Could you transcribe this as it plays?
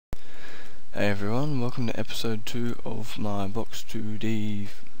Hey everyone, welcome to episode 2 of my Box2D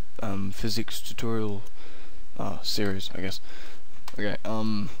physics tutorial series, I guess. Okay,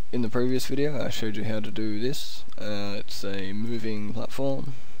 in the previous video I showed you how to do this. It's a moving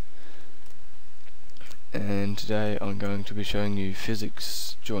platform, and today I'm going to be showing you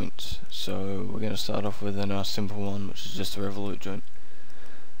physics joints. So we're going to start off with a nice simple one, which is just a revolute joint.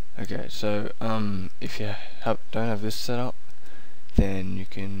 Okay, so if you don't have this set up, then you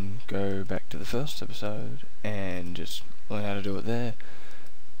can go back to the first episode and just learn how to do it there,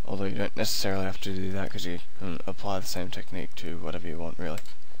 although you don't necessarily have to do that because you can apply the same technique to whatever you want, really.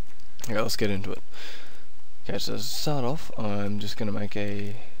 Okay, let's get into it. Okay, so to start off, I'm just going to make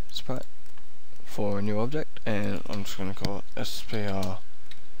a sprite for a new object, and I'm just going to call it SPR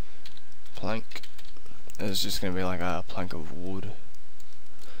plank. It's just going to be like a plank of wood.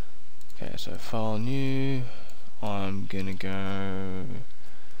 Okay, so file new. I'm gonna go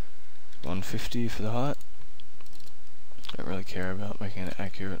 150 for the height. I don't really care about making it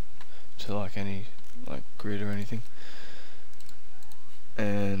accurate to like any grid or anything.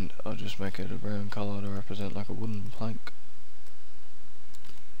 And I'll just make it a brown colour to represent like a wooden plank.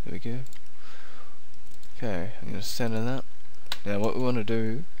 There we go. Okay, I'm gonna center that. Now what we want to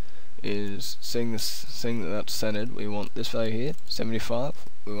do is, seeing that that's centered, we want this value here, 75.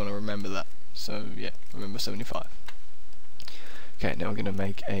 We want to remember that. So yeah, remember 75. Okay, now we're going to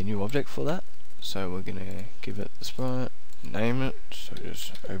make a new object for that. So we're going to give it the sprite, name it, so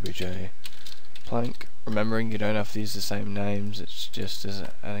just obj plank. Remembering you don't have to use the same names, it's just as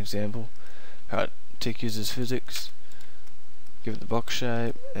an example. Alright, tick uses physics, give it the box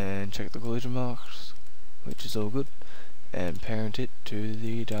shape, and check the collision marks, which is all good, and parent it to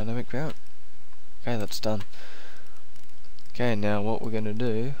the dynamic parent. Okay, that's done. Okay, now what we're going to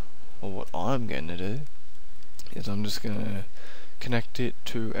do, or what I'm going to do, is I'm just going to connect it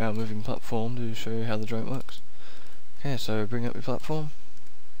to our moving platform to show you how the joint works. Okay, so bring up your platform,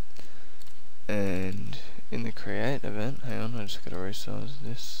 and in the create event, hang on, I just got to resize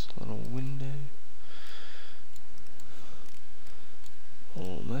this little window.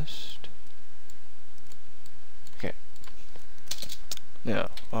 Almost. Okay. Now,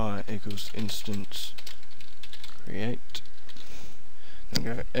 I equals instance create. And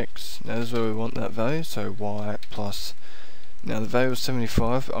go x. Now this is where we want that value, so y plus. Now the value is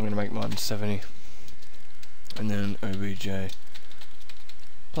 75, I'm going to make mine 70. And then obj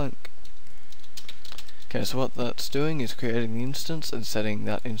plank. Okay, so what that's doing is creating the instance and setting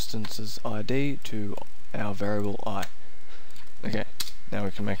that instance's ID to our variable I. Okay, now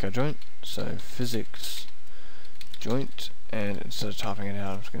we can make our joint. So physics joint, and instead of typing it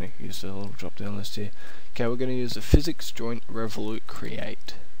out, I'm just going to use the little drop down list here. Okay, we're going to use the physics joint revolute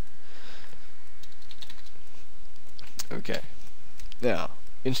create. Okay, now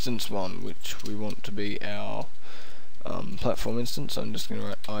instance 1, which we want to be our platform instance, I'm just going to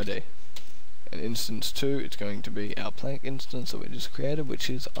write ID. And instance 2, it's going to be our plank instance that we just created, which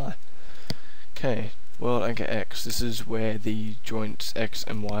is I. Okay, world anchor x, this is where the joint's x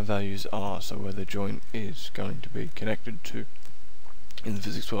and y values are, so where the joint is going to be connected to in the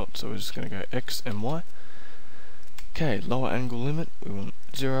physics world. So we're just going to go x and y. Okay, lower angle limit, we want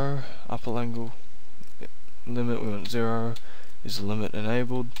 0, upper angle limit, we want 0. Is the limit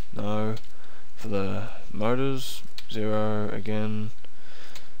enabled? No. For the motors, 0 again,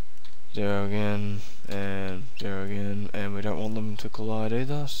 0 again, and 0 again, and we don't want them to collide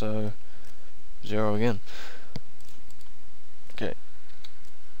either, so 0 again. Okay.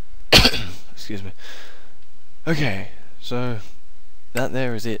 Excuse me. Okay, so that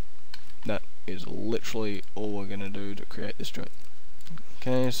there is it. That is literally all we're going to do to create this joint.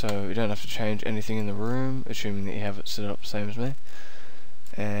 Okay, so you don't have to change anything in the room, assuming that you have it set up the same as me.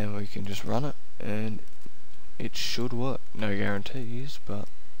 And we can just run it, and it should work. No guarantees, but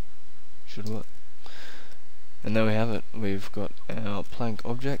should work. And there we have it. We've got our plank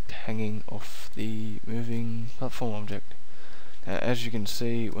object hanging off the moving platform object. Now, as you can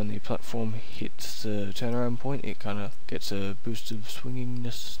see, when the platform hits the turnaround point, it kind of gets a boost of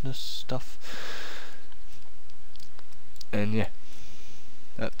swinginess stuff. And yeah,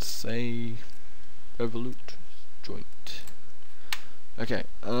 that's a revolute joint. Okay,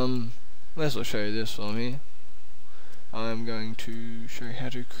 let's show you this while I'm here. I'm going to show you how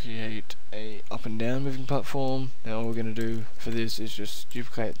to create a up and down moving platform. Now all we're going to do for this is just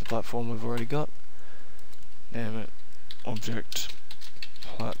duplicate the platform we've already got. Damn it. Object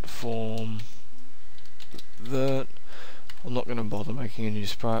platform vert. I'm not going to bother making a new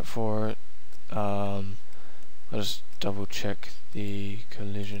sprite for it. I'll just double check the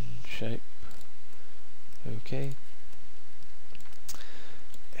collision shape. Okay.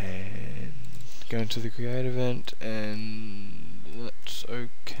 And go into the create event, and that's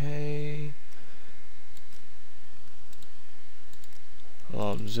okay.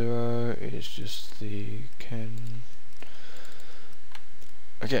 Alarm 0 is just the can.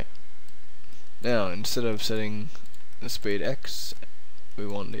 Okay. Now instead of setting the speed X, we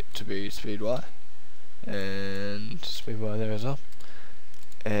want it to be speed Y, and speed Y there as well.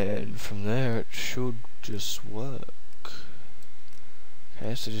 And from there it should just work.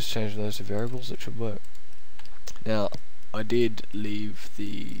 Okay, so just change those to variables, it should work. Now I did leave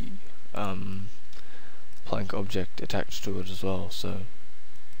the plank object attached to it as well, so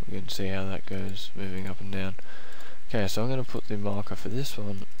we can see how that goes moving up and down. Okay, so I'm going to put the marker for this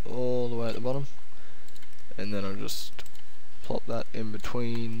one all the way at the bottom, and then I'll just plop that in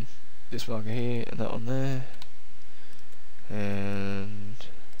between this marker here and that one there, and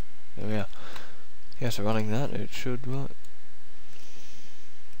there we are. Yeah, so running that, it should work.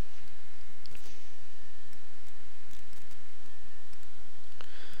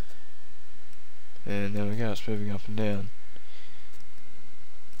 And there we go, it's moving up and down,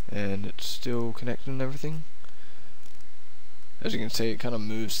 and it's still connected and everything. As you can see, it kind of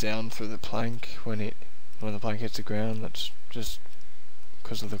moves down through the plank when the plank hits the ground. That's just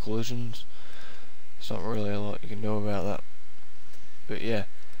because of the collisions. There's not really a lot you can do about that. But yeah,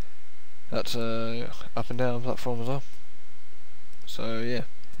 that's a up and down platform as well. So yeah,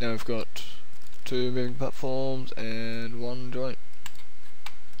 now we've got 2 moving platforms and 1 joint.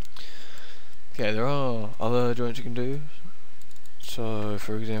 Okay, there are other joints you can do. So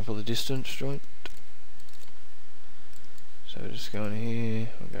for example, the distance joint. So just go in here,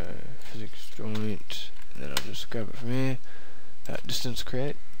 we'll go physics joint, and then I'll just grab it from here. Distance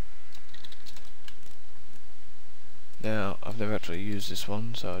create. Now I've never actually used this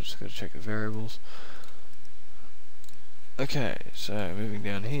one, so I just got to check the variables. Okay, so moving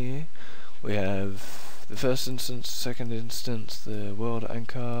down here, we have the first instance, second instance, the world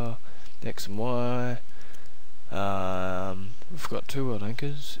anchor, the X and Y. We've got 2 world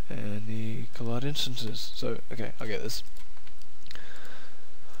anchors and the collide instances. So okay, I get this.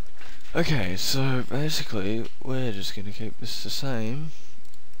 Okay, so basically we're just going to keep this the same.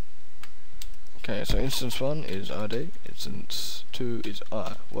 Okay, so instance 1 is ID, instance 2 is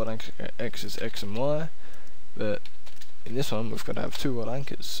I. World anchor X is X and Y, but in this one we've got to have 2 world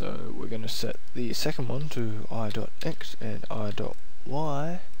anchors, so we're going to set the second one to I.X and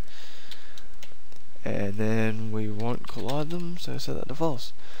I.Y, and then we won't collide them, so set that to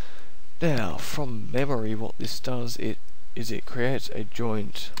false. Now, from memory, what this does, it creates a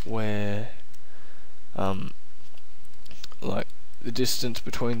joint where like the distance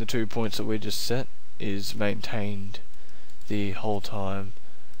between the 2 points that we just set is maintained the whole time.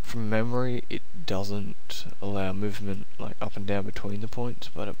 From memory, it doesn't allow movement like up and down between the points,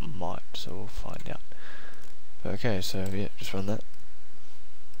 but it might, so we'll find out. Okay, so yeah, just run that.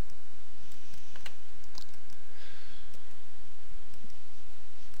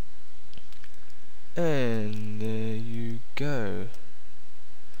 And there you go.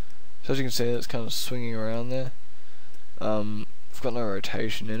 So as you can see, it's kind of swinging around there. I've got no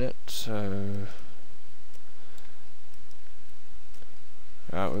rotation in it, so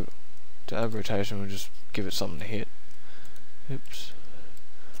to add rotation, we'll just give it something to hit. Oops.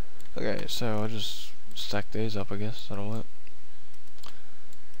 Okay, so I'll just stack these up, I guess. That'll work.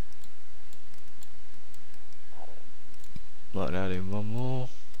 Might add in 1 more.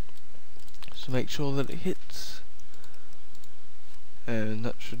 So make sure that it hits, and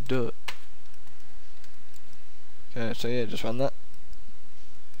that should do it. Okay, so yeah, just run that,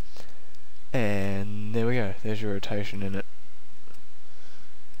 and there we go, there's your rotation in it.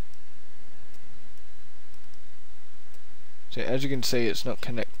 So as you can see, it's not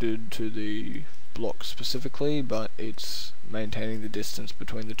connected to the block specifically, but it's maintaining the distance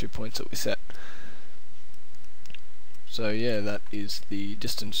between the 2 points that we set. So yeah, that is the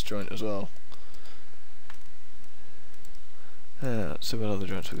distance joint as well. Let's see what other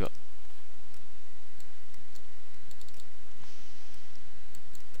joints we got.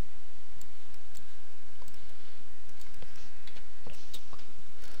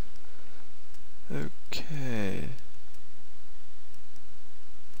 Okay.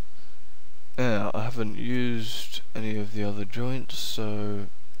 Now, I haven't used any of the other joints, so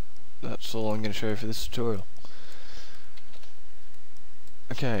that's all I'm going to show you for this tutorial.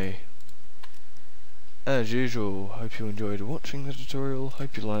 Okay. As usual, hope you enjoyed watching the tutorial,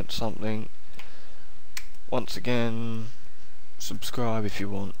 hope you learnt something. Once again, subscribe if you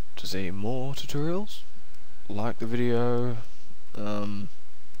want to see more tutorials, like the video.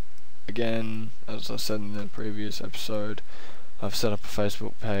 Again, as I said in the previous episode, I've set up a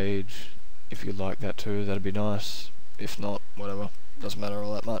Facebook page if you like that too, that'd be nice. If not, whatever, doesn't matter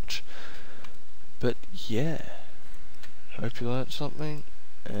all that much. But yeah, hope you learnt something,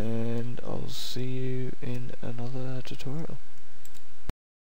 and I'll